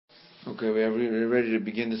Okay, we're ready to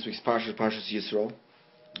begin this week's Parsha, Parshas Yisro.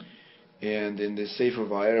 And in the Sefer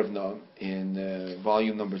Va'erevna, in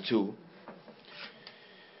volume number 2,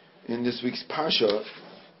 in this week's Parsha,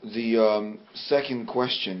 the second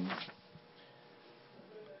question,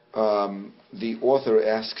 the author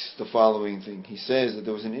asks the following thing. He says that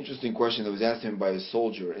there was an interesting question that was asked him by a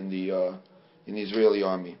soldier in the Israeli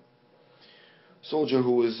army. Soldier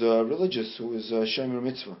who was religious, who was Shomer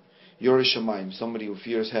Mitzvah, Yoreh Shamayim, somebody who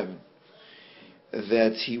fears heaven.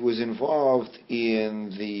 That he was involved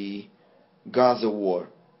in the Gaza war,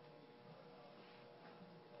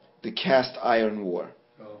 the cast iron war.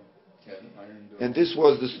 And this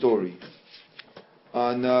was the story.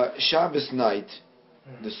 On Shabbos night,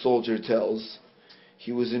 the soldier tells,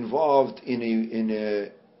 he was involved in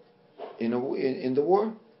the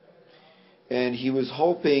war, and he was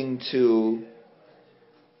hoping to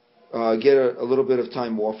get a little bit of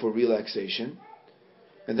time off for relaxation,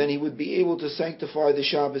 and then he would be able to sanctify the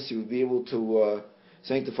Shabbos. He would be able to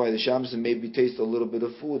sanctify the Shabbos and maybe taste a little bit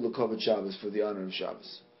of food, l'kavod Shabbos, for the honor of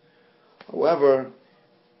Shabbos. However,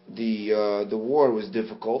 the war was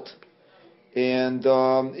difficult, and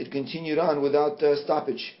it continued on without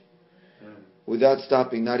stoppage, without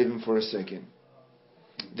stopping, not even for a second.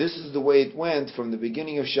 This is the way it went from the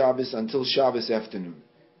beginning of Shabbos until Shabbos afternoon.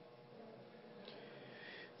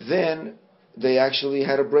 Then they actually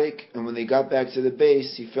had a break, and when they got back to the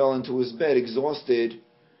base, he fell into his bed exhausted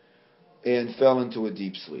and fell into a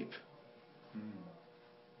deep sleep.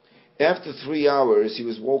 After 3 hours, he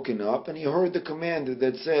was woken up, and he heard the command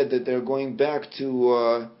that said that they're going back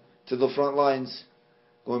to the front lines,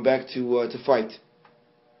 going back to fight.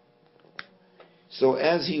 So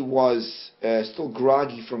as he was still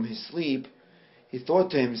groggy from his sleep, he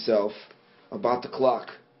thought to himself about the clock.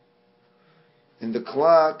 And the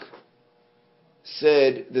clock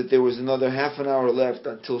said that there was another half an hour left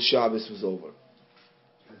until Shabbos was over.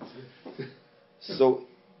 So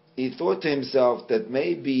he thought to himself that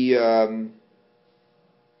maybe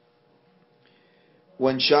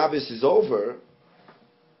when Shabbos is over,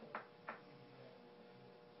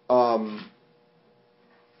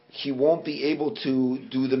 he won't be able to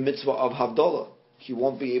do the mitzvah of Havdalah. He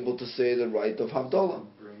won't be able to say the rite of Havdalah.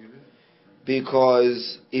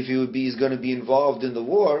 Because if he's going to be involved in the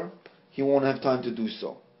war, he won't have time to do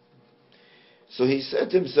so. So he said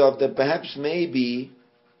to himself that perhaps maybe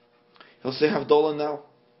he'll say Havdalah now,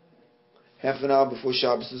 half an hour before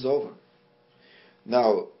Shabbos is over.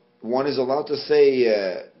 Now, one is allowed to say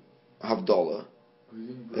Havdalah,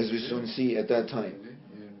 as we soon see at that time.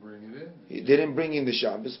 He didn't bring in the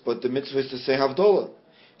Shabbos, but the mitzvah is to say Havdalah.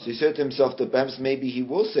 So he said to himself that perhaps maybe he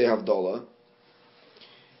will say Havdalah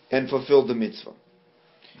and fulfill the mitzvah.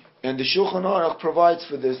 And the Shulchan Aruch provides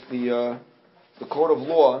for this, the Court of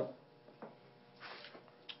Law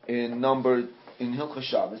in Hilchos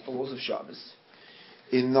Shabbos, the laws of Shabbos,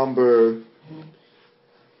 in number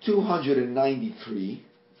 293,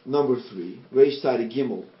 number 3, Reish Tzaddik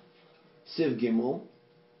Gimel, Siv Gimel,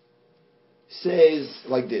 says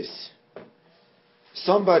like this: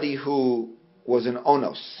 somebody who was an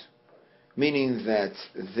onos, meaning that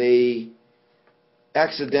they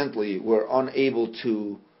accidentally were unable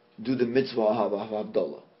to do the mitzvah of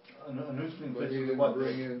Havdalah.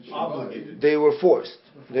 They were forced.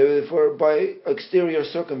 They were by exterior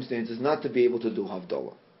circumstances not to be able to do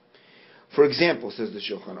Havdalah. For example, says the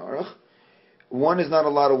Shulchan Aruch, one is not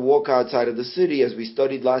allowed to walk outside of the city, as we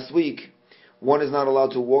studied last week. One is not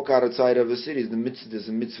allowed to walk outside of a city. There's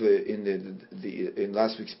a mitzvah in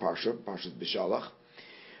last week's Parsha, Parshas B'Shalach,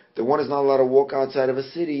 that one is not allowed to walk outside of a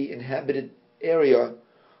city, inhabited area,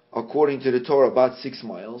 according to the Torah, about 6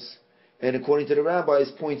 miles, and according to the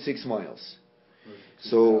rabbis, 0.6 miles.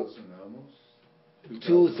 So,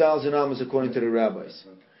 2,000 amos according to the rabbis.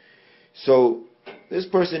 So, this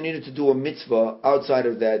person needed to do a mitzvah outside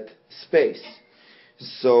of that space.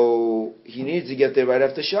 So, he needed to get there right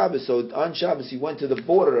after Shabbos. So, on Shabbos, he went to the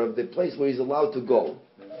border of the place where he's allowed to go.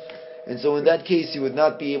 And so, in that case, he would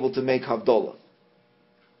not be able to make Havdalah.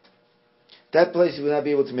 That place he would not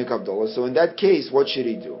be able to make Havdalah. So in that case, what should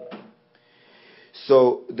he do?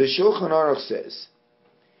 So the Shulchan Aruch says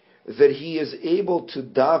that he is able to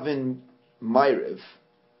daven Ma'ariv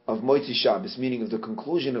of Moitzi Shabbos, meaning of the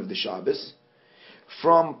conclusion of the Shabbos,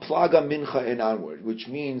 from Plaga Mincha and onward, which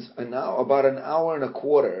means about an hour and a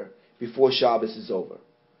quarter before Shabbos is over.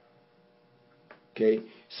 Okay,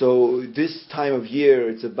 so this time of year,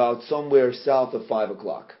 it's about somewhere south of 5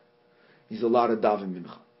 o'clock. He's allowed to daven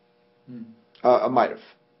Mincha. A Ma'ariv.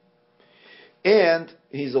 And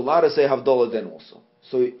he's allowed to say Havdalah then also.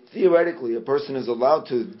 So theoretically, a person is allowed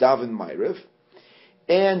to daven Ma'ariv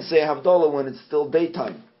and say Havdalah when it's still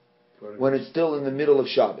daytime, when it's still in the middle of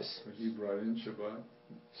Shabbos. But he brought in Shabbat.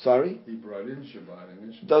 Sorry? He brought in Shabbat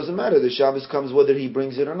initially. Doesn't matter. The Shabbos comes whether he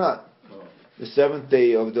brings it or not. Oh. The seventh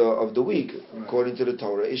day of the week, according to the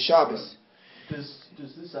Torah, is Shabbos.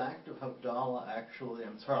 Does this act of Havdalah actually,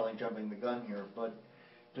 I'm sorry, jumping the gun here, but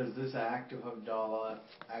does this act of Havdalah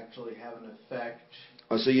actually have an effect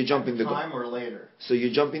So you're jumping the time gun. or later? So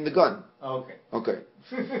you're jumping the gun. Okay. Okay.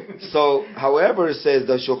 So, however, says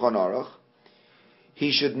the Shulchan Aruch,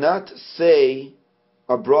 he should not say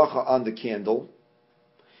a bracha on the candle,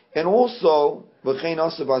 and also, you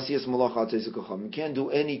can't do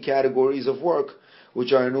any categories of work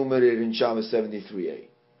which are enumerated in Shabbos 73a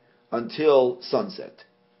until sunset.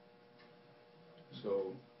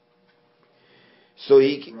 So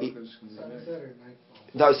he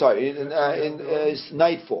no, sorry, in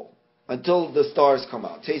nightfall until the stars come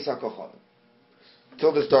out.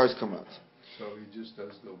 Until the stars come out. So he just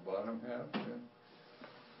does the bottom half. Yeah?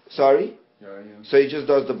 Sorry. Yeah, so he just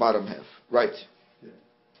does the bottom half, right? Yeah.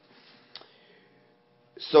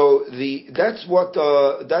 So that's what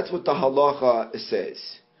the halacha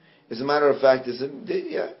says. As a matter of fact, that's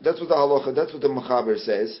what the halacha. That's what the Mechaber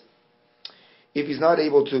says. If he's not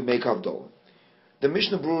able to make Havdalah, the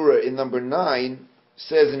Mishnah Brura in number 9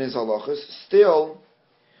 says in his halachas, still,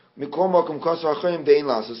 some of the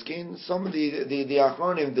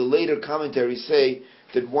Achronim, the later commentaries say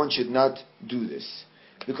that one should not do this.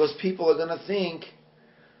 Because people are going to think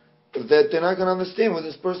that they're not going to understand what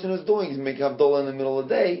this person is doing. He's making Havdalah in the middle of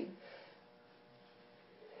the day.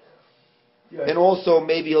 Yeah. And also,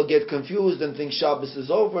 maybe he'll get confused and think Shabbos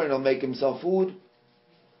is over and he'll make himself food.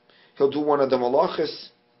 He'll do one of the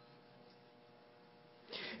malachas.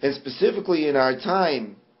 And specifically in our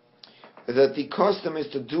time, that the custom is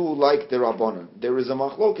to do like the Rabbanon. There is a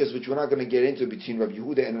machlokas, which we're not going to get into, between Rabbi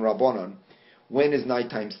Yehuda and Rabbanon. When does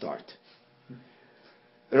nighttime start?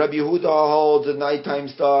 Rabbi Yehuda holds that nighttime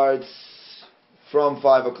starts from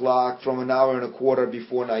 5 o'clock, from an hour and a quarter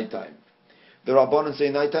before nighttime. The Rabbanon say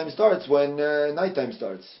nighttime starts when nighttime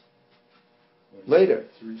starts. Later.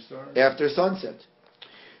 After sunset.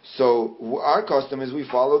 So our custom is we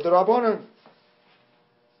follow the Rabbanon.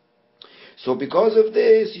 So because of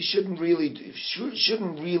this, you shouldn't really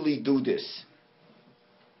do this.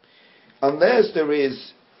 Unless there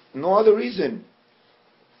is no other reason.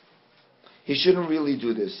 He shouldn't really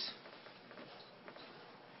do this.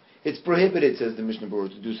 It's prohibited, says the Mishnah Berurah,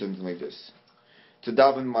 to do something like this. To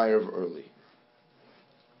daven Ma'ariv early.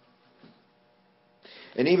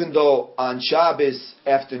 And even though on Shabbos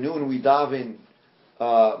afternoon we daven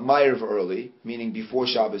Ma'ariv early, meaning before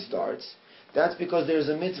Shabbos starts, that's because there's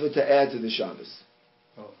a mitzvah to add to the Shabbos.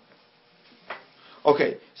 Oh.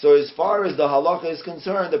 Okay, so as far as the halacha is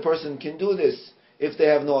concerned, the person can do this if they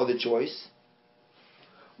have no other choice.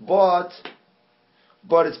 But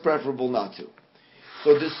it's preferable not to.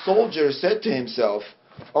 So this soldier said to himself,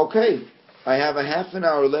 okay, I have a half an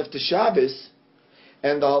hour left to Shabbos,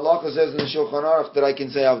 and the halacha says in the Shulchan Aruch that I can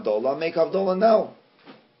say Havdalah. I'll make Havdalah now.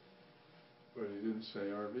 But he didn't say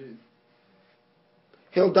Arvit.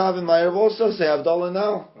 He'll daven Ma'ariv also, say Havdalah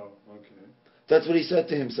now. Oh, okay. That's what he said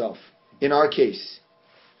to himself, in our case.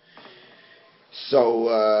 So,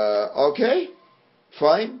 okay,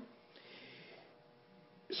 fine.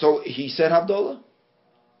 So he said Havdalah,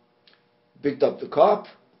 picked up the cup,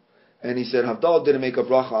 and he said Havdalah, didn't make a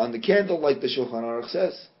bracha on the candle like the Shulchan Aruch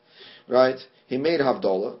says. Right? He made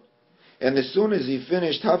Havdalah, and as soon as he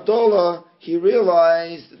finished Havdalah, he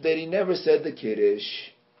realized that he never said the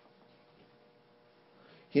Kiddush.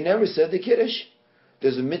 He never said the Kiddush.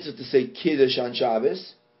 There's a mitzvah to say Kiddush on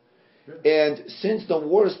Shabbos. And since the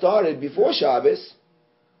war started before Shabbos,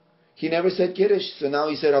 he never said Kiddush. So now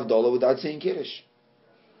he said Havdalah without saying Kiddush.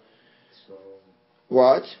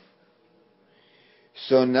 What?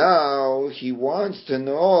 So now he wants to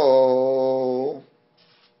know,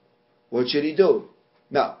 what should he do?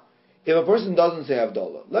 Now, if a person doesn't say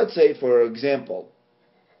Havdalah, let's say, for example,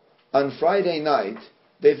 on Friday night,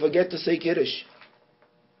 they forget to say Kiddush.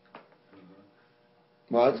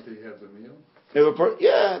 What? Did they have the meal? They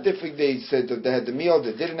said that they had the meal,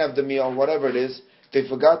 they didn't have the meal, whatever it is, they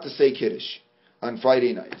forgot to say Kiddush on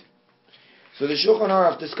Friday night. So the Shulchan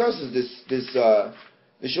Aruch discusses this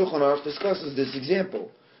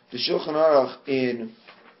example. The Shulchan Aruch in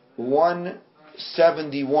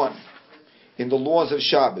 171 in the laws of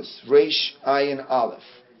Shabbos, Reish Ayin Aleph,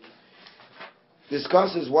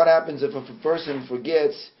 discusses what happens if a person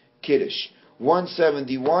forgets Kiddush.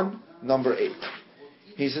 171, number 8.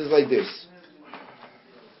 He says like this: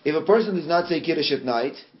 if a person does not say Kiddush at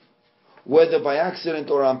night, whether by accident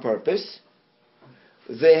or on purpose,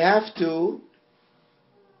 they have to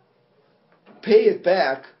pay it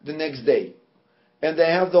back the next day. And they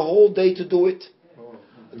have the whole day to do it. Oh,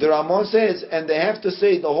 The Ramon says, and they have to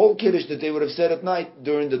say the whole Kiddush that they would have said at night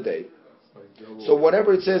during the day. like double. So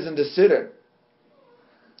whatever it says in the Siddur,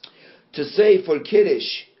 to say for Kiddush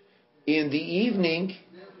in the evening,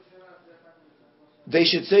 they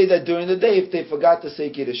should say that during the day if they forgot to say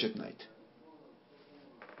Kiddush at night.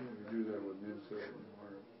 Yeah, we do that with mitzvah in the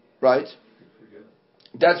morning. Right? We forget.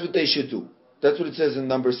 That's what they should do. That's what it says in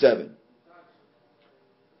number 7.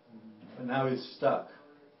 And now he's stuck.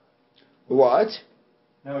 What?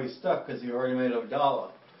 Now he's stuck because he already made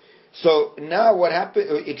Havdalah. So now what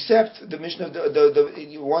happened, except the Mishnah,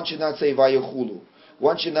 one should not say Vayechulu.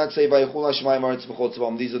 One should not say Vayechul Hashemayim Aretz V'chol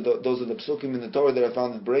Tzvaim. Those are the psukim in the Torah that I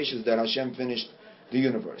found in Bereshis that Hashem finished the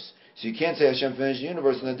universe. So you can't say Hashem finished the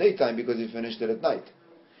universe in the daytime because he finished it at night.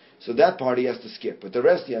 So that part he has to skip, but the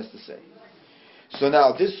rest he has to say. So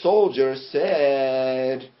now this soldier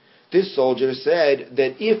said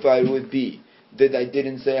that if I would be that I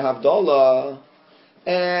didn't say Havdalah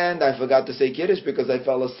and I forgot to say Kiddush because I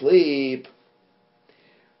fell asleep,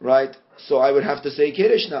 right? So I would have to say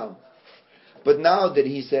Kiddush now. But now that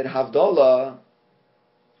he said Havdalah,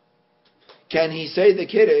 can he say the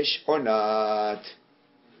Kiddush or not?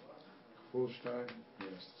 Full stein, he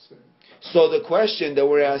has to say. So the question that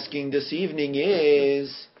we're asking this evening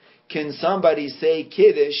is, can somebody say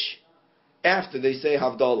Kiddush after they say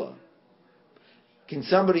Havdalah? Can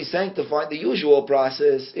somebody sanctify? The usual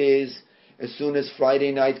process is, as soon as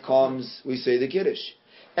Friday night comes, we say the Kiddush.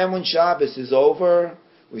 And when Shabbos is over,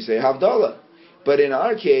 we say Havdalah. But in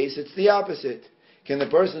our case, it's the opposite. Can the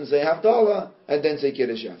person say Havdalah and then say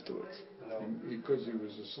Kiddush afterwards? Because he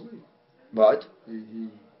was asleep. But He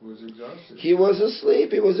was exhausted. he was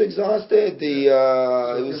asleep. He was exhausted. He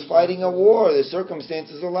was fighting a war. The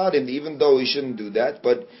circumstances allowed him, even though he shouldn't do that.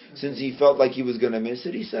 But since he felt like he was going to miss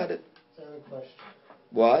it, he said it. So I have a question.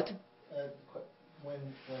 What? When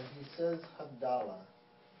he says Havdalah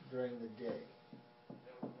during the day,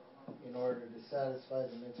 in order to satisfy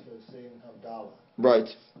the mitzvah of saying Havdalah, Right.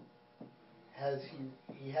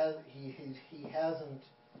 he hasn't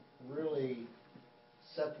really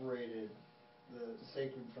separated the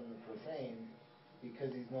sacred from the profane,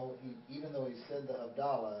 because even though he said the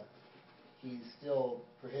Havdalah, he's still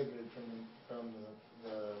prohibited from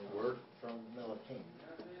the Work. from Melakim.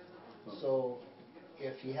 So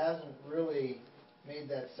if he hasn't really made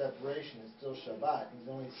that separation, it's still Shabbat. He's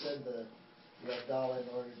only said the Havdalah in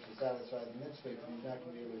order to satisfy the mitzvah, because he's not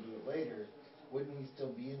going to be able to do it later. Wouldn't he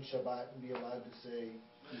still be in Shabbat and be allowed to say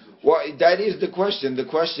Kiddush? Well, that is the question. The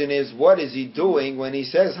question is, what is he doing when he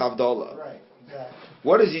says Havdalah? Right, exactly.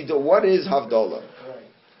 What is he do? What is Havdalah? Right.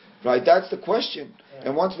 Right. That's the question. Right.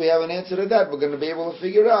 And once we have an answer to that, we're going to be able to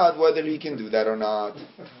figure out whether he can do that or not. Okay.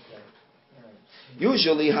 All right.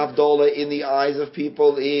 Usually, Havdalah in the eyes of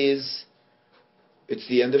people it's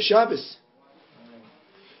the end of Shabbos.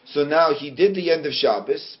 So now he did the end of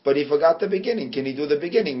Shabbos, but he forgot the beginning. Can he do the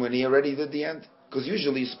beginning when he already did the end? Because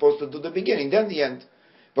usually he's supposed to do the beginning, then the end.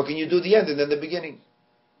 But can you do the end and then the beginning?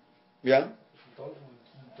 Yeah?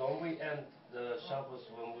 Don't we end the Shabbos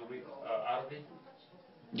when we read Arvi?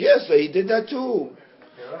 Yes, so he did that too.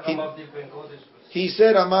 He- He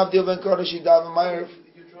said, Amavdil ben Kodesh Yidav Ma'ariv.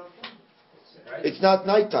 Right? It's not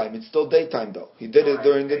nighttime, it's still daytime though. He did it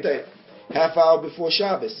during the day. Half hour before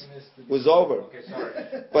Shabbos was over. Okay, sorry.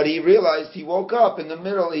 But he realized he woke up in the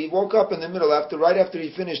middle right after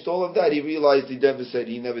he finished all of that, he realized he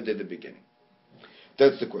never did the beginning.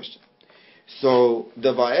 That's the question. So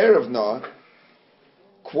the Va'er of Nah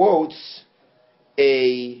quotes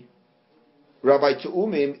a Rabbi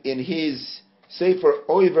Tu'umim in his Sefer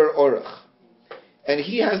Oiver Orach. And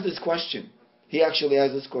he has this question. He actually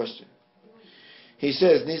has this question. He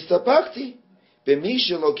says, Nistapakti b'mi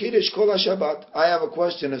shelo kiddush kol haShabbat. I have a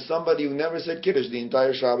question of somebody who never said Kiddush the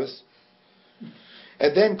entire Shabbos.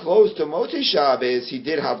 And then close to Motzei Shabbos, he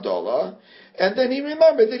did Havdalah. And then he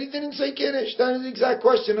remembered that he didn't say Kiddush. That is the exact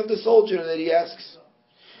question of the soldier that he asks.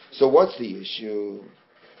 So what's the issue?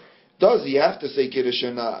 Does he have to say Kiddush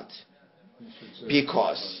or not? He should say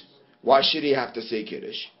Because, Shabbos. why should he have to say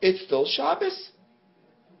Kiddush? It's still Shabbos.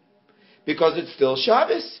 Because it's still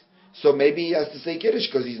Shabbos. So maybe he has to say Kiddush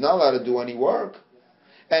because he's not allowed to do any work.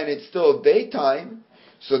 And it's still daytime.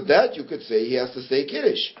 So that you could say he has to say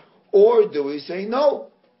Kiddush. Or do we say no?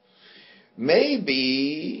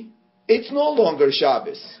 Maybe it's no longer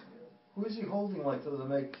Shabbos. Who is he holding like to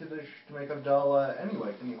make Kiddush, to make Havdalah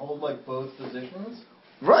anyway? Can he hold like both positions?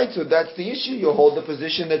 Right, so that's the issue. You hold the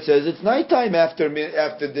position that says it's nighttime after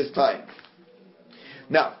this time.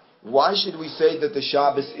 Now, why should we say that the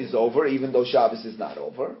Shabbos is over even though Shabbos is not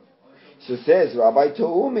over? So says Rabbi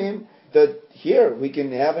Tu'umim, that here we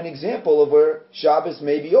can have an example of where Shabbos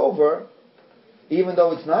may be over, even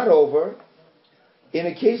though it's not over, in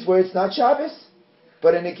a case where it's not Shabbos,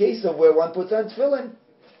 but in a case of where one puts on tefillin.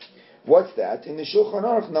 What's that? In the Shulchan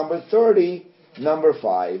Aruch, number 30, number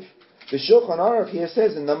 5. The Shulchan Aruch here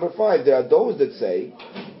says in number 5, there are those that say,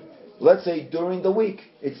 let's say during the week,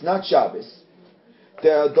 it's not Shabbos.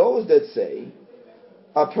 There are those that say,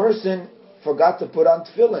 a person forgot to put on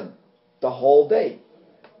tefillin the whole day.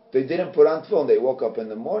 They didn't put on tefillin. They woke up in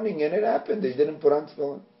the morning and it happened. They didn't put on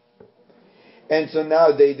tefillin. And so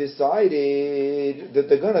now they decided that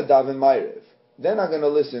they're going to daven Ma'ariv. They're not going to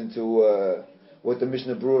listen to what the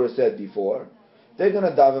Mishnah Berurah said before. They're going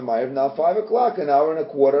to daven Ma'ariv now 5 o'clock, an hour and a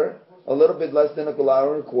quarter, a little bit less than an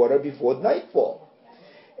hour and a quarter before nightfall.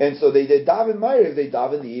 And so they daven Ma'ariv, they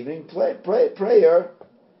daven the evening prayer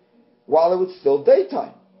while it was still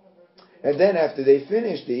daytime. And then after they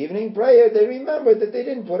finished the evening prayer, they remembered that they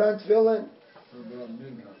didn't put on tefillin.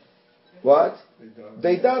 What?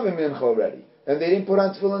 They daven mincha already. And they didn't put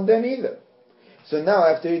on tefillin then either. So now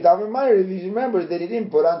after he daven Ma'ariv, he remembered that he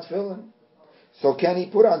didn't put on tefillin. So can he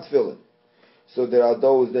put on tefillin? So there are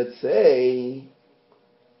those that say,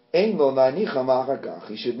 Ein lo nanicha ma'achar kach.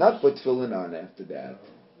 He should not put tefillin on after that.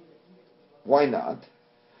 Why not?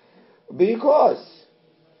 Because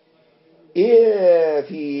if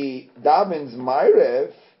he davens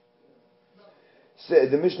Ma'ariv,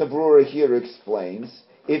 the Mishnah Berurah here explains,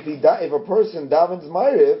 if a person davens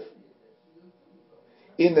Ma'ariv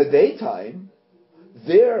in the daytime,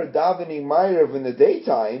 their davening Ma'ariv in the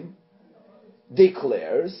daytime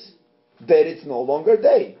declares that it's no longer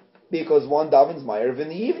day, because one davens Ma'ariv in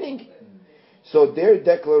the evening. So their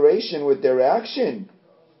declaration with their action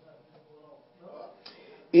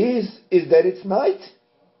is that it's night.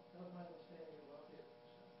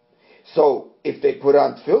 So if they put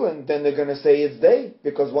on tefillin, then they're going to say it's day,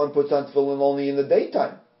 because one puts on tefillin only in the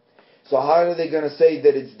daytime. So how are they going to say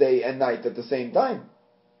that it's day and night at the same time?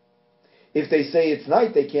 If they say it's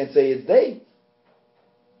night, they can't say it's day.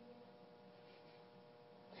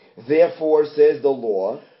 Therefore, says the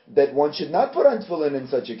law, that one should not put on tefillin in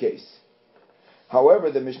such a case.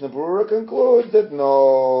 However, the Mishnah Berurah concludes that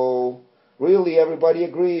no, really everybody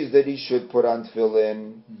agrees that he should put on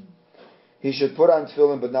tefillin. He should put on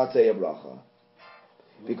tefillin but not say a bracha.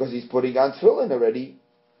 Because he's putting on tefillin already.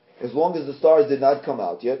 As long as the stars did not come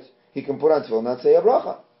out yet, he can put on tefillin and not say a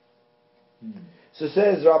bracha. So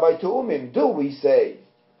says Rabbi Tu'umim, do we say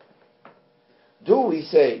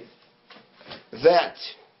that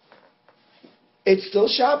it's still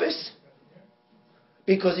Shabbos?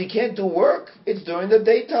 Because he can't do work, it's during the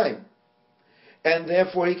daytime. And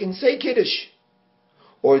therefore he can say Kiddush.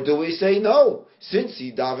 Or do we say no, since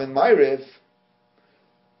he daven Ma'ariv,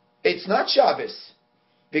 it's not Shabbos.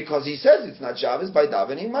 Because he says it's not Shabbos by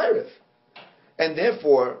davening Ma'ariv. And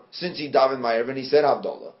therefore, since he daven Ma'ariv and he said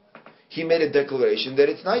Havdalah, he made a declaration that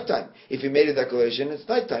it's nighttime. If he made a declaration it's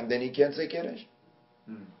nighttime, then he can't say Kiddush.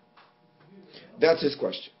 That's his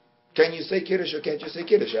question. Can you say Kiddush or can't you say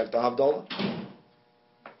Kiddush after Havdalah?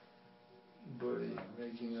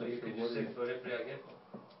 So you could just say Borei Pri Hagefan.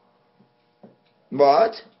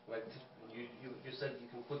 What? Like you said you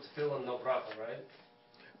can put tefillin no bracha, right?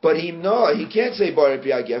 But he can't say Borei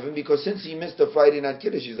Pri Hagefan because since he missed the Friday night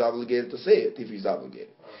Kiddush, he's obligated to say it if he's obligated.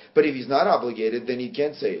 But if he's not obligated, then he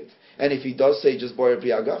can't say it. And if he does say just Borei Pri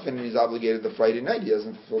Hagefan and he's obligated the Friday night, he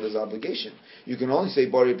doesn't fulfill his obligation. You can only say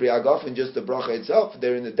Borei Pri Hagefan, just the bracha itself,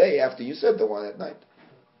 there in the day after you said the one at night.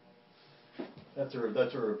 That's a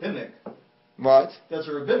rabbinic. What? That's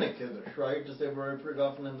a rabbinic Kiddush, right? To say Borei Pri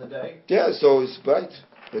Hagefan in the day? Yeah, so it's right.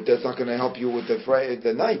 But that's not going to help you with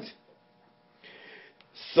the night.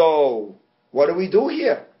 So, what do we do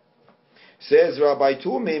here? Says Rabbi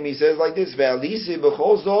Tu'umim, he says like this, Ve'alisi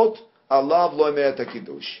b'chol zot, alav lo me'et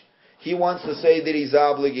HaKiddush. He wants to say that he's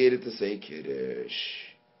obligated to say Kiddush.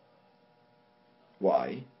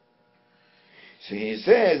 Why? So he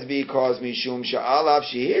says, because Mishum sha'alav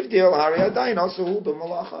she'ivdil hari adayin asuhu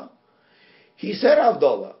b'malacha. He said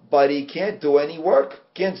Havdalah, but he can't do any work.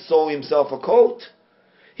 Can't sew himself a coat.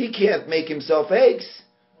 He can't make himself eggs.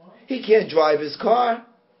 He can't drive his car.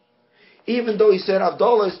 Even though he said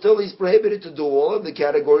Havdalah, still he's prohibited to do all of the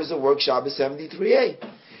categories of work Shabbos 73a.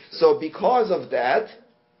 So because of that,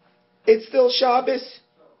 it's still Shabbos.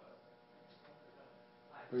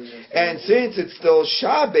 And since it's still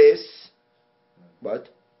Shabbos, what?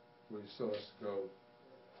 We still has to go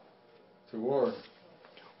to work.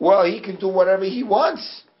 Well, he can do whatever he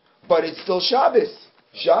wants, but it's still Shabbos.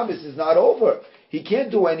 Shabbos is not over. He can't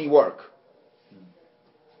do any work.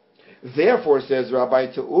 Therefore, says Rabbi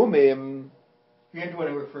Tu'umim, He can't do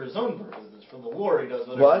any work for his own purposes. For the war, he does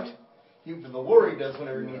whatever. What? for the war he does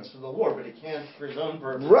whatever he needs for the war, but he can't for his own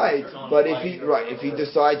purpose. Right, turn on but a if light he or- if he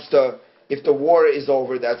decides to, if the war is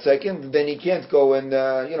over that second, then he can't go and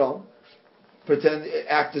act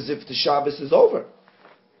as if the Shabbos is over.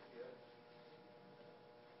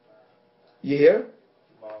 You hear?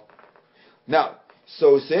 Wow. Now,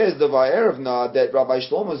 so says the Va'erevna that Rabbi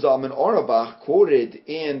Shlomo Zalman Auerbach quoted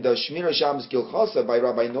in the Shmira Shabbos Gilchasa by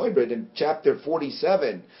Rabbi Neubert in chapter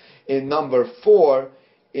 47 in number 4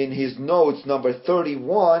 in his notes number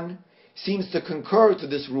 31 seems to concur to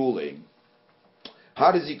this ruling.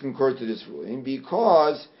 How does he concur to this ruling?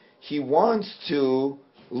 Because he wants to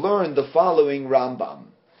learn the following Rambam.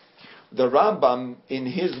 The Rambam in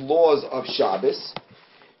his Laws of Shabbos,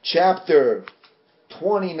 chapter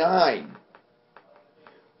 29,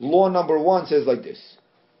 law number 1 says like this.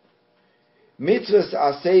 Mitzvahs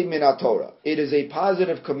aseh min Torah. It is a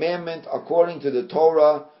positive commandment according to the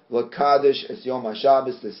Torah, l'kadosh es yom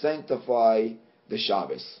HaShabbos, to sanctify the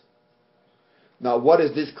Shabbos. Now, what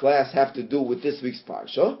does this class have to do with this week's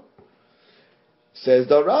parsha? Says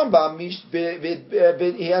the Rambam,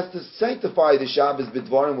 he has to sanctify the Shabbos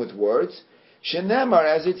b'dvarim with words. Shenemar,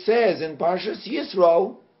 as it says in Parshas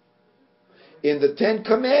Yisro, in the 10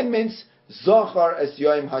 Commandments, Zochar es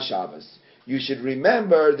Yom HaShabbos. You should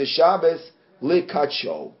remember the Shabbos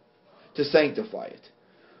likadsho, to sanctify it.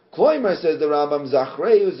 Kloimer, says the Rambam,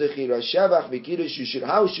 Zachreu zechira shevach v'kiddush.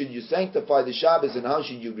 How should you sanctify the Shabbos and how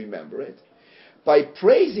should you remember it? By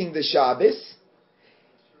praising the Shabbos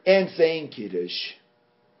and saying Kiddush.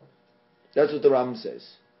 That's what the Rambam says.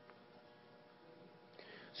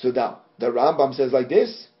 So now, the Rambam says like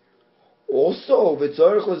this. Also, this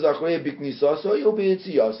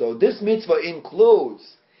mitzvah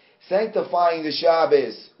includes sanctifying the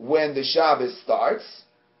Shabbos when the Shabbos starts,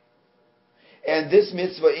 and this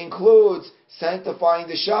mitzvah includes sanctifying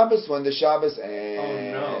the Shabbos when the Shabbos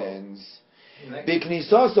ends.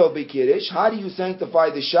 Biknisoso b'kiddush. How do you sanctify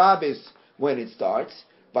the Shabbos when it starts?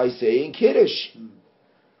 By saying Kiddush.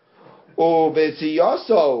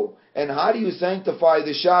 Ubetziyoso. And how do you sanctify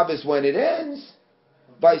the Shabbos when it ends?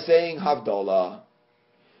 By saying Havdalah.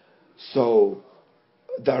 So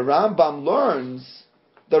the Rambam learns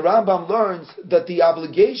that the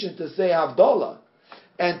obligation to say Havdalah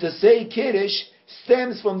and to say Kiddush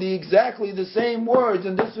stems from exactly the same words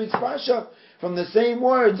in this week's Parsha, from the same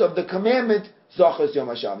words of the commandment Zachas Yom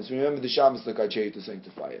HaShabbos. Remember the Shabbos l'kadsho, to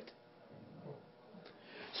sanctify it.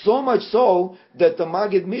 So much so that the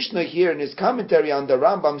Maggid Mishnah here in his commentary on the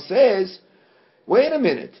Rambam says, wait a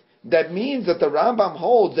minute, that means that the Rambam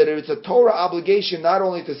holds that it's a Torah obligation not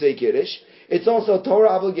only to say Kiddush, it's also a Torah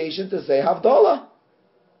obligation to say Havdalah.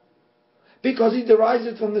 Because he derives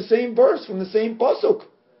it from the same verse, from the same pasuk.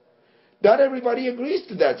 Not everybody agrees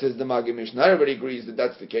to that, says the Maggid Mishnah. Not everybody agrees that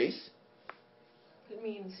that's the case. It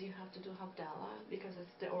means you have to do Havdalah because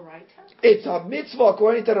it's the Oraita? It's a mitzvah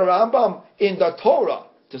according to the Rambam in the Torah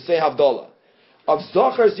to say Havdalah. Of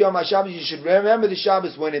Zochar Yom HaShabbos, you should remember the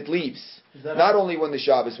Shabbos when it leaves. Not only when the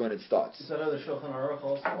Shabbos when it starts. Is that how the Shulchan Aruch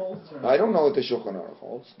also holds? Or I don't know what the Shulchan Aruch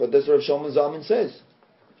holds, but that's what Rav Shlomo Zalman says.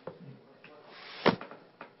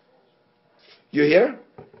 You hear?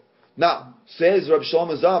 Now, says Rav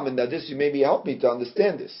Shlomo Zalman, that this maybe help me to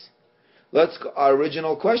understand this. Our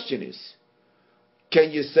original question is,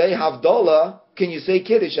 can you say Havdalah, can you say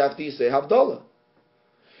Kiddush after you say Havdalah?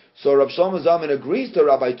 So Rav Shlomo Zalman agrees to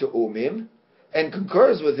Rabbi Tu'umim and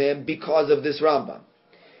concurs with him because of this Rambam.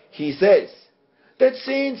 He says that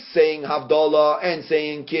since saying Havdalah and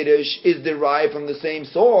saying Kiddush is derived from the same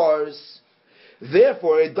source,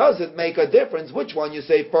 therefore it doesn't make a difference which one you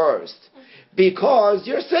say first, because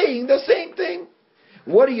you're saying the same thing.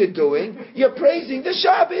 What are you doing? You're praising the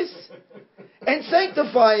Shabbos and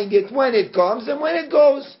sanctifying it when it comes and when it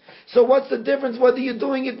goes. So what's the difference whether you're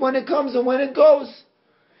doing it when it comes and when it goes?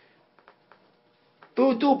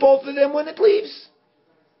 Do both of them when it leaves.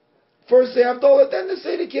 First say Havdalah, then they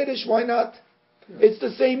say the Kiddush. Why not? It's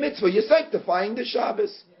the same mitzvah. You're sanctifying the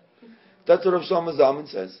Shabbos. That's what Rav Shlomo Zalman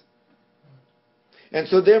says. And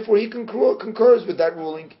so therefore he concurs with that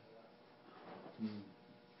ruling.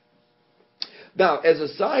 Now, as a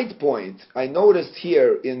side point, I noticed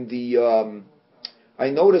here in the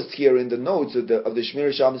notes of the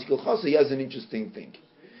Shmir Shabbos Gilchasa, he has an interesting thing.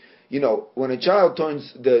 You know, when a child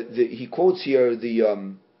turns he quotes here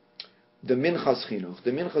the Minchas Chinuch.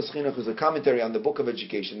 The Minchas Chinuch is a commentary on the Book of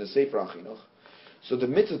Education, the Sefer HaChinuch. So the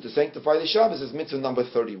mitzvah to sanctify the Shabbos is mitzvah number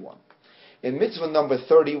 31. In mitzvah number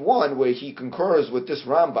 31, where he concurs with this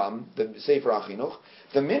Rambam, the Sefer HaChinuch,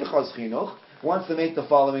 the Minchas Chinuch wants to make the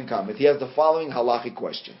following comment. He has the following halachic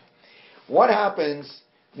question. What happens,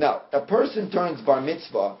 now, a person turns bar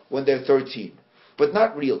mitzvah when they're 13, but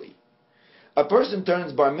not really. a person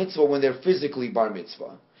turns bar mitzvah when they're physically bar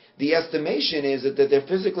mitzvah. The estimation is that they're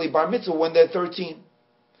physically bar mitzvah when they're 13.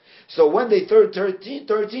 So when they turn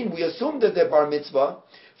 13, we assume that they're bar mitzvah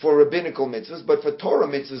for rabbinical mitzvahs, but for Torah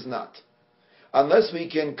mitzvahs not. Unless we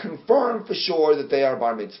can confirm for sure that they are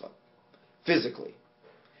bar mitzvah, physically.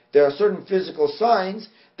 There are certain physical signs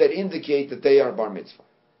that indicate that they are bar mitzvah.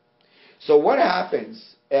 So what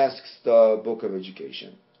happens, asks the Book of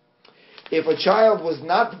Education, if a child was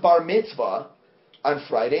not bar mitzvah on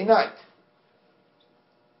Friday night?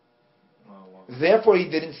 Therefore he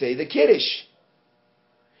didn't say the Kiddush.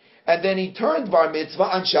 And then he turned bar mitzvah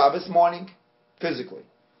on Shabbos morning, physically.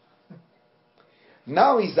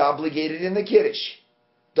 Now he's obligated in the Kiddush.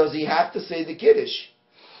 Does he have to say the Kiddush?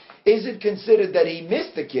 Is it considered that he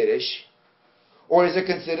missed the Kiddush? Or is it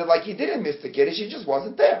considered like he didn't miss the Kiddush, he just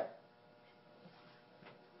wasn't there?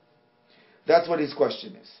 That's what his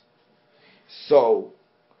question is. So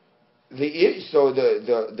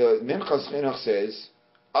the Minchas Chinuch says,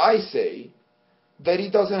 I say that he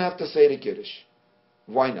doesn't have to say the Kiddush.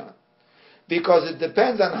 Why not? Because it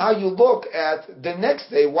depends on how you look at the next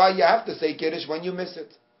day, why you have to say Kiddush when you miss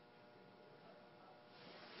it.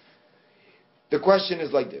 The question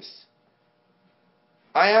is like this.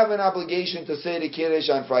 I have an obligation to say the Kiddush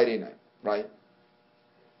on Friday night, right?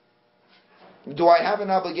 Do I have an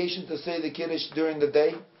obligation to say the Kiddush during the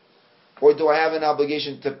day? Or do I have an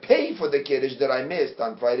obligation to pay for the Kiddush that I missed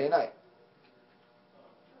on Friday night?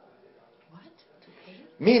 What? To pay?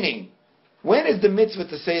 Meaning, when is the mitzvah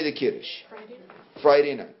to say the Kiddush? Friday night.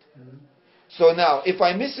 Friday night. Mm-hmm. So now, if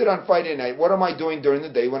I miss it on Friday night, what am I doing during the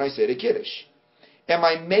day when I say the Kiddush? Am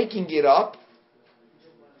I making it up?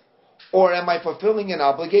 Or am I fulfilling an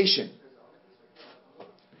obligation?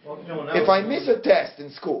 If I miss a test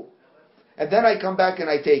in school, and then I come back and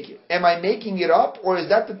I take it, am I making it up, or is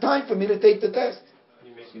that the time for me to take the test?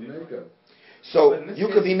 So you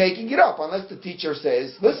could be making it up, unless the teacher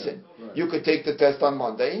says, listen, you could take the test on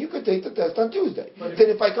Monday, and you could take the test on Tuesday. Then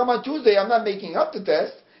if I come on Tuesday, I'm not making up the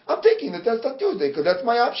test, I'm taking the test on Tuesday, because that's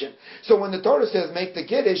my option. So when the Torah says make the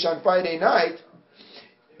Kiddush on Friday night,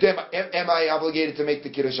 then am I obligated to make the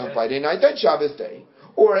Kiddush on Friday night and Shabbos day?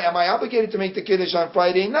 Or am I obligated to make the Kiddush on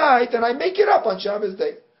Friday night and I make it up on Shabbos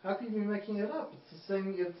day? How can you be making it up? It's the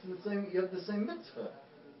same. You have the same mitzvah.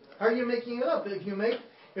 How are you making it up? If you make,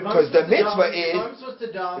 because the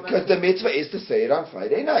mitzvah is to say it on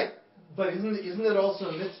Friday night. But isn't it also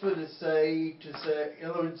a mitzvah to say? In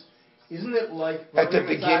other words, isn't it like at the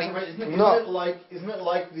beginning? Isn't it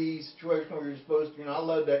like the situation where you're not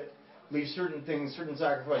allowed to leave certain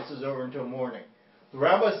sacrifices over until morning? The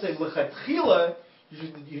rabbis say lechatchila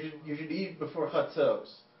you should eat before chatzos.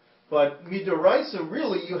 But midoraisa,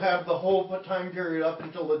 really, you have the whole time period up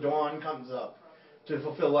until the dawn comes up to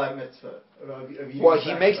fulfill that mitzvah. Well,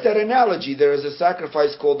 he makes that analogy. There is a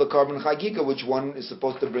sacrifice called the Karban Chagiga, which one is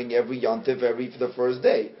supposed to bring every yontif, for the first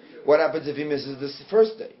day. What happens if he misses the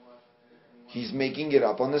first day? He's making it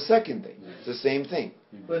up on the second day. It's the same thing.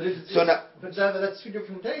 But that's 2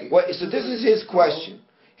 different days. Well, so this is his question.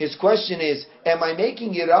 His question is, am I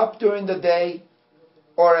making it up during the day?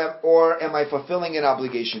 Or am I fulfilling an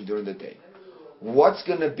obligation during the day? What's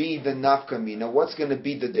going to be the nafkamina? What's going to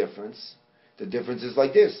be the difference? The difference is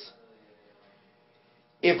like this.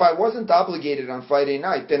 If I wasn't obligated on Friday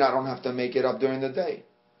night, then I don't have to make it up during the day.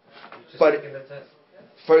 But,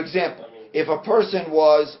 for example, if a person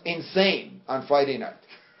was insane on Friday night,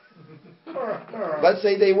 let's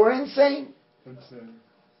say they were insane.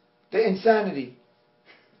 The insanity.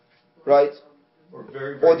 Right?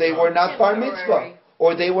 Or they were not bar mitzvah.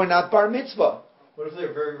 Or they were not bar mitzvah. What if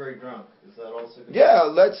they're very, very drunk? Is that also good? Yeah,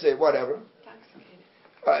 let's say, whatever.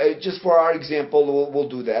 Just for our example, we'll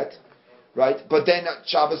do that. Right? But then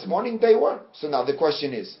Shabbos morning they were. So now the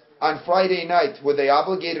question is, on Friday night, were they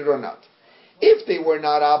obligated or not? If they were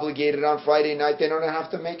not obligated on Friday night, they don't have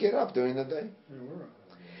to make it up during the day.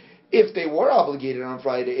 If they were obligated on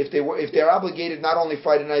Friday, if they're obligated not only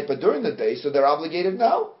Friday night but during the day, so they're obligated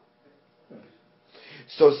now.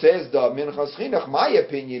 So says the Minchas Chinuch, my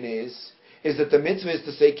opinion is that the mitzvah is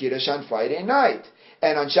to say Kiddush on Friday night.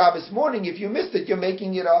 And on Shabbos morning, if you missed it, you're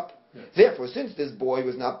making it up. Yes. Therefore, since this boy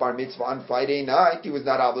was not bar mitzvah on Friday night, he was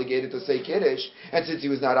not obligated to say Kiddush. And since he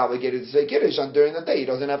was not obligated to say Kiddush during the day, he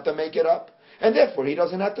doesn't have to make it up. And therefore, he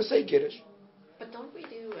doesn't have to say Kiddush. But don't we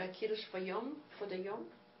do a Kiddush for Yom, for the Yom?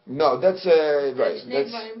 No, that's right.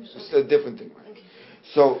 That's a different thing. Right? Okay.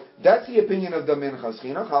 So, that's the opinion of the Minchas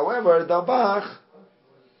Chinuch. However, the Bach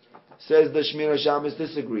says the Shmira Shabbos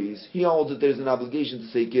disagrees. He holds that there's an obligation to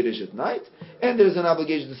say Kiddush at night, and there's an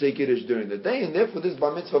obligation to say Kiddush during the day, and therefore this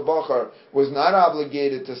Bar Mitzvah Bachar was not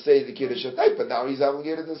obligated to say the Kiddush at night, but now he's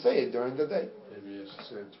obligated to say it during the day. Maybe he has to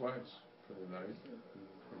say it twice for the night.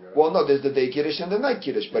 Well, no, there's the day Kiddush and the night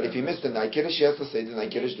Kiddush, but if he missed the night Kiddush, he has to say the night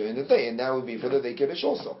Kiddush during the day, and that would be for the day Kiddush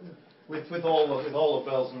also. With all the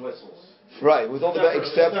bells and whistles. Right, with all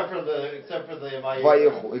Except for the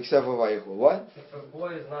Vayechu, except for Vayechu. What? If a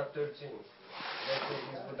boy is not 13, let's say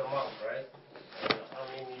he's with the mom, right?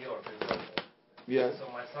 I'm in New York, for example. Yes. So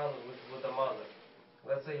my son is with the mother.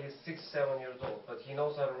 Let's say he's 6, 7 years old, but he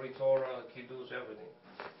knows how to read Torah, Kiddush, everything.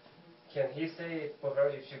 Can he say it for her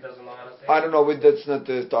if she doesn't know how to say it? I don't know. That's not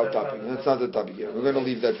the topic. That's not the topic here. We're going to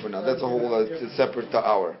leave that for now. That's a whole separate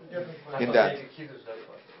hour in that.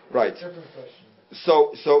 Right.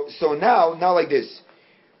 So now like this.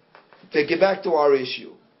 To get back to our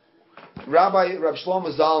issue, Rav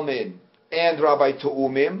Shlomo Zalman and Rabbi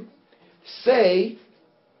Tu'umim say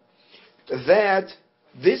that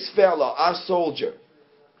this fellow, our soldier,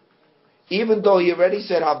 even though he already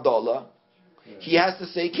said Havdalah, he has to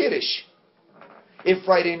say Kiddush. If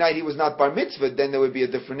Friday night he was not Bar Mitzvah, then there would be a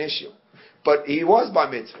different issue. But he was Bar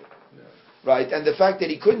Mitzvah. Right? And the fact that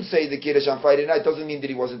he couldn't say the Kiddush on Friday night doesn't mean that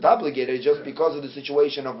he wasn't obligated. Just because of the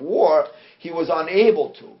situation of war, he was unable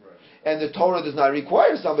to. And the Torah does not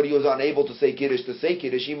require somebody who is unable to say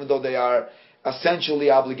Kiddush, even though they are essentially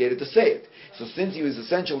obligated to say it. So since he was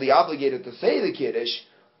essentially obligated to say the Kiddush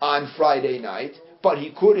on Friday night, but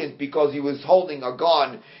he couldn't because he was holding a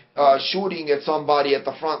gun, shooting at somebody at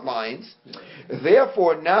the front lines,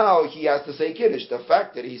 therefore now he has to say Kiddush. The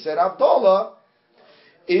fact that he said Havdalah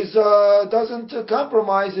doesn't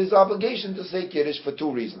compromise his obligation to say Kiddush for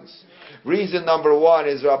two reasons. Reason number one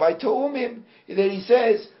is Rabbi Tu'umim, that he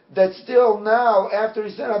says that still now, after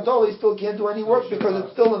he said Havdalah, he still can't do any work because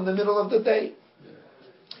it's still in the middle of the day.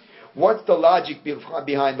 What's the logic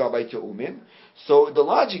behind Rabbi Tu'umim? So the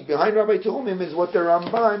logic behind Rabbi Tu'umim is what the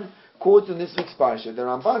Ramban quotes in this week's Parsha. The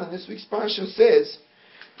Ramban in this week's Parsha says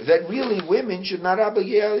that really women should not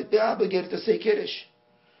be obligated to say Kiddush.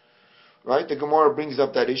 Right? The Gemara brings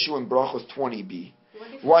up that issue in Brachos 20b.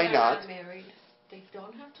 Why not? Married? They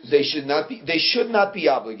don't have to. They should not be. They should not be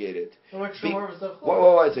obligated. What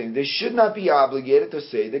was saying? They should not be obligated to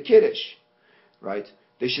say the Kiddush. Right?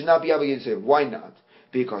 They should not be obligated to say it. Why not?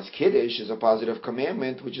 Because Kiddush is a positive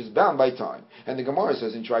commandment which is bound by time. And the Gemara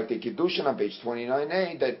says in Tractate Kiddushin on page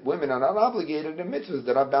 29a that women are not obligated in mitzvahs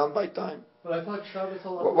that are bound by time. But I thought Shabbos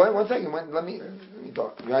One second. Let me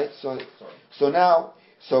talk. Right?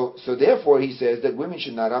 So therefore he says that women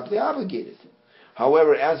should not be obligated.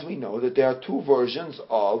 However, as we know that there are two versions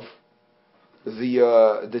of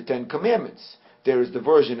the Ten Commandments. There is the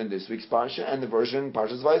version in this week's Parsha and the version in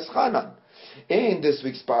Parshas Vayeschanan. In this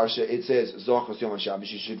week's Parsha it says Zochos Yom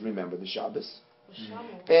HaShabbos, you should remember the Shabbos.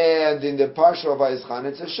 And in the Parsha of Vayeschanan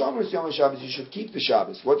it says Shomros Yom HaShabbos, you should keep the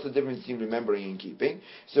Shabbos. What's the difference between remembering and keeping?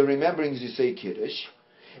 So remembering is you say Kiddush.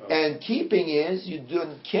 And keeping is you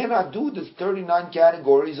cannot do the 39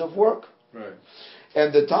 categories of work. Right.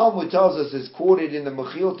 And the Talmud tells us, is quoted in the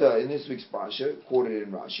Mechilta in this week's Parsha, quoted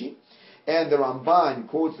in Rashi, and the Ramban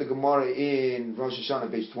quotes the Gemara in Rosh Hashanah,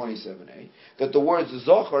 page 27a, that the words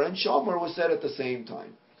Zochar and Shomer were said at the same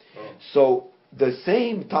time. Oh. So the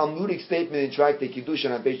same Talmudic statement in Tractate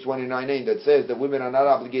Kiddushin on page 29a that says that women are not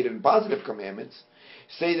obligated in positive commandments,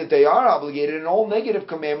 say that they are obligated in all negative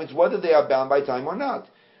commandments, whether they are bound by time or not.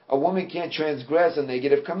 A woman can't transgress a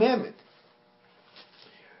negative commandment.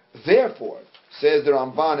 Therefore, says the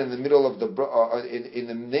Ramban in the middle of in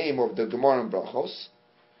the name of the Gemara in Brachos,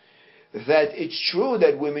 that it's true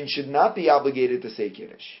that women should not be obligated to say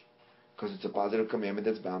Kiddush, because it's a positive commandment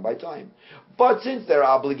that's bound by time. But since they're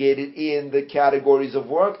obligated in the categories of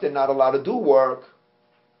work, they're not allowed to do work.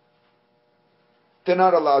 They're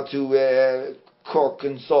not allowed to cook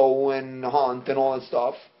and sew and hunt and all that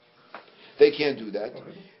stuff. They can't do that.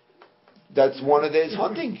 That's one of them is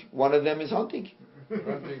hunting. One of them is hunting.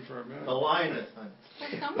 Hunting for a man. The lioness hunts.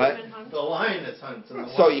 Some women hunt. The lioness hunts.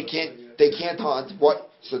 So they can't hunt. What?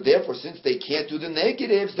 So therefore, since they can't do the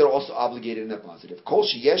negatives, they're also obligated in the positive. Kol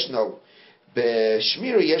sheyeshno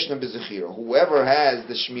b'shmira yeshno b'zechira. Whoever has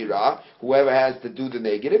the shmira, whoever has to do the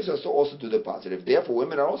negatives, also do the positive. Therefore,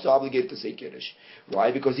 women are also obligated to say Kiddush.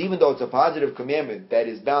 Why? Because even though it's a positive commandment that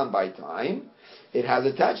is bound by time, it has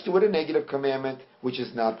attached to it a negative commandment which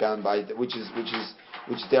is not bound by, which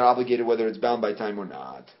they're obligated whether it's bound by time or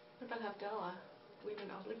not. What about Havdalah?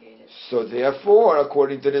 Women obligated. So therefore,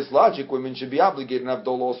 according to this logic, women should be obligated in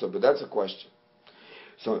Havdalah also. But that's a question.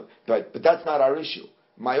 So, but that's not our issue.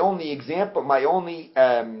 My only example, my only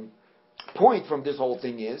point from this whole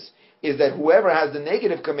thing is that whoever has the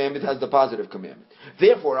negative commandment has the positive commandment.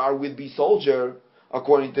 Therefore, our would-be soldier,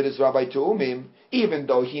 according to this Rabbi Tuumim, even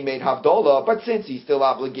though he made Havdalah, but since he's still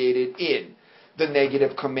obligated in the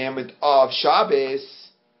negative commandment of Shabbos,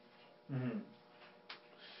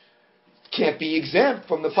 can't be exempt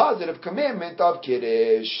from the positive commandment of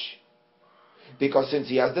Kiddush. Because since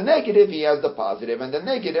he has the negative, he has the positive, and the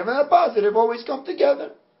negative and the positive always come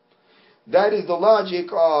together. That is the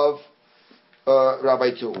logic of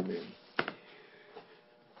Rabbi Tuumim.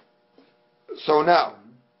 So now,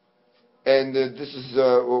 and this is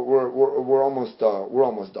we're almost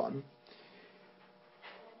done.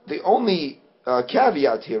 The only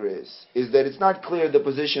caveat here is that it's not clear the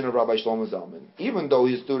position of Rabbi Shlomo Zalman, even though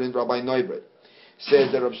his student Rabbi Neubert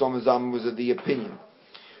says that Rabbi Shlomo Zalman was of the opinion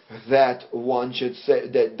that one should say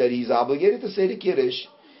that he's obligated to say the Kiddush.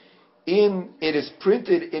 It is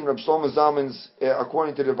printed in Rabbi Shlomo Zalman's,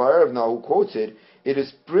 according to the Va'erev now, who quotes it, it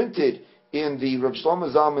is printed in the Rabbi Shlomo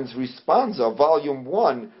Zalman's Responsa, Volume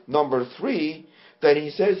 1, Number 3, that he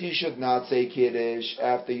says you should not say Kiddush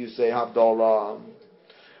after you say Havdalah.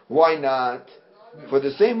 Why not? For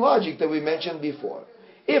the same logic that we mentioned before.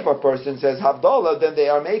 If a person says Havdalah, then they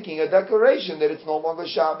are making a declaration that it's no longer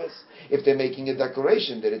Shabbos. If they're making a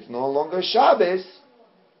declaration that it's no longer Shabbos,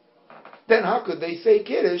 then how could they say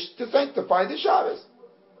Kiddush to sanctify the Shabbos?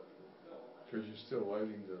 Because you're still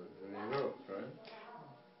lighting the menorah, right?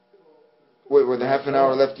 Wait, with a half an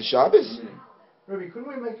hour left to Shabbos? Rabbi, couldn't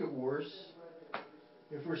we make it worse?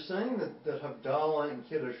 If we're saying that Havdalah and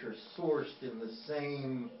Kiddush are sourced in the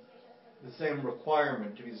same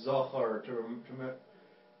requirement to be Zohar,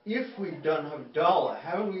 if we've done Havdalah,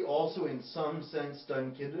 haven't we also in some sense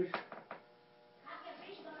done Kiddush?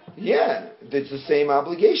 Yeah, it's the same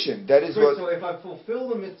obligation. That is what. So if I fulfill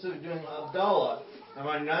the mitzvah of doing Havdalah, am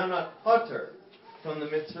I now not putter from the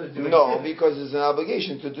mitzvah of doing No, Kiddush? because it's an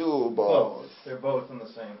obligation to do both. They're both in the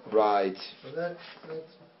same thing. Right. So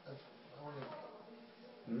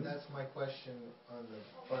that's my question on the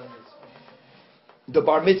bar mitzvah. The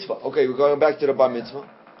bar mitzvah. Okay, we're going back to the bar mitzvah.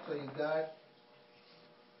 So you got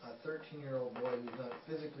a 13-year-old boy who's not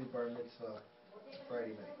physically bar mitzvah Friday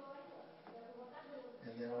night.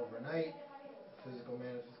 And then overnight, physical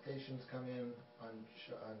manifestations come in on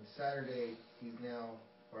Saturday. He's now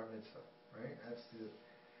bar mitzvah, right?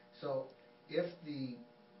 So if the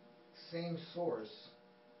same source,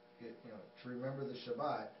 to remember the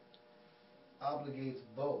Shabbat, obligates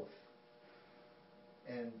both,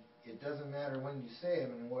 and it doesn't matter when you say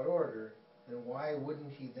them and in what order, then why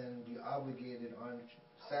wouldn't he then be obligated on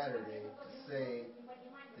Saturday to say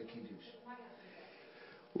the Kiddush?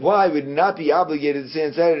 Why would not be obligated to say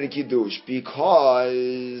on Saturday Kiddush?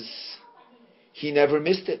 Because he never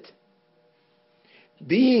missed it.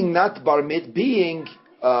 Being not bar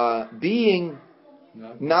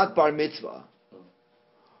mitzvah,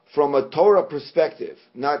 from a Torah perspective,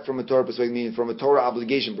 not from a Torah perspective, meaning from a Torah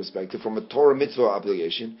obligation perspective, from a Torah mitzvah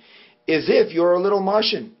obligation, is if you're a little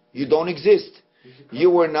Martian. You don't exist. You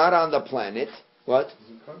were not on the planet. What?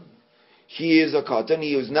 He is a katan.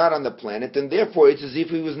 He was not on the planet, and therefore it's as if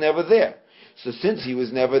he was never there. So since he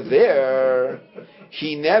was never there,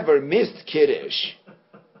 he never missed Kiddush.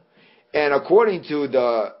 And according to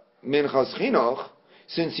the Minchas Chinuch,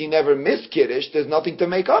 since he never missed Kiddush, there's nothing to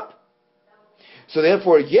make up. So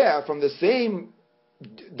therefore, from the same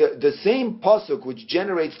pasuk which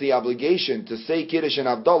generates the obligation to say Kiddush and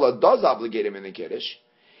Havdalah does obligate him in the Kiddush,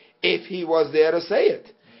 if he was there to say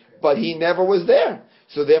it. But he never was there.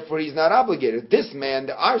 So therefore he's not obligated. This man,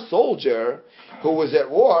 our soldier, who was at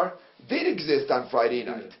war, did exist on Friday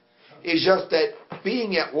night. It's just that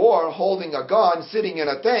being at war, holding a gun, sitting in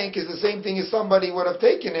a tank, is the same thing as somebody would have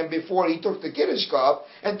taken him before he took the Kiddush cup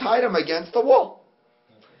and tied him against the wall.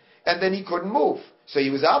 And then he couldn't move. So he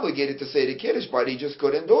was obligated to say the Kiddush, but he just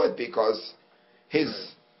couldn't do it because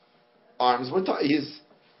his arms were tied.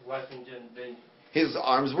 His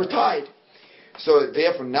arms were tied. So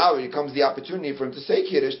therefore, now it comes the opportunity for him to say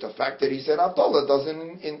Kiddush. The fact that he said Havdalah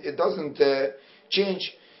doesn't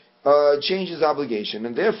change his obligation,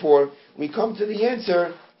 and therefore we come to the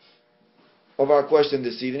answer of our question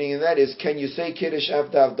this evening, and that is: can you say Kiddush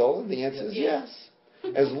after Havdalah? The answer is yes,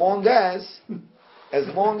 as long as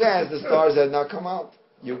the stars have not come out,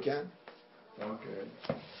 you can. Okay.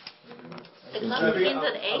 The class begins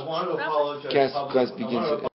at 8. I want to apologize. Class begins at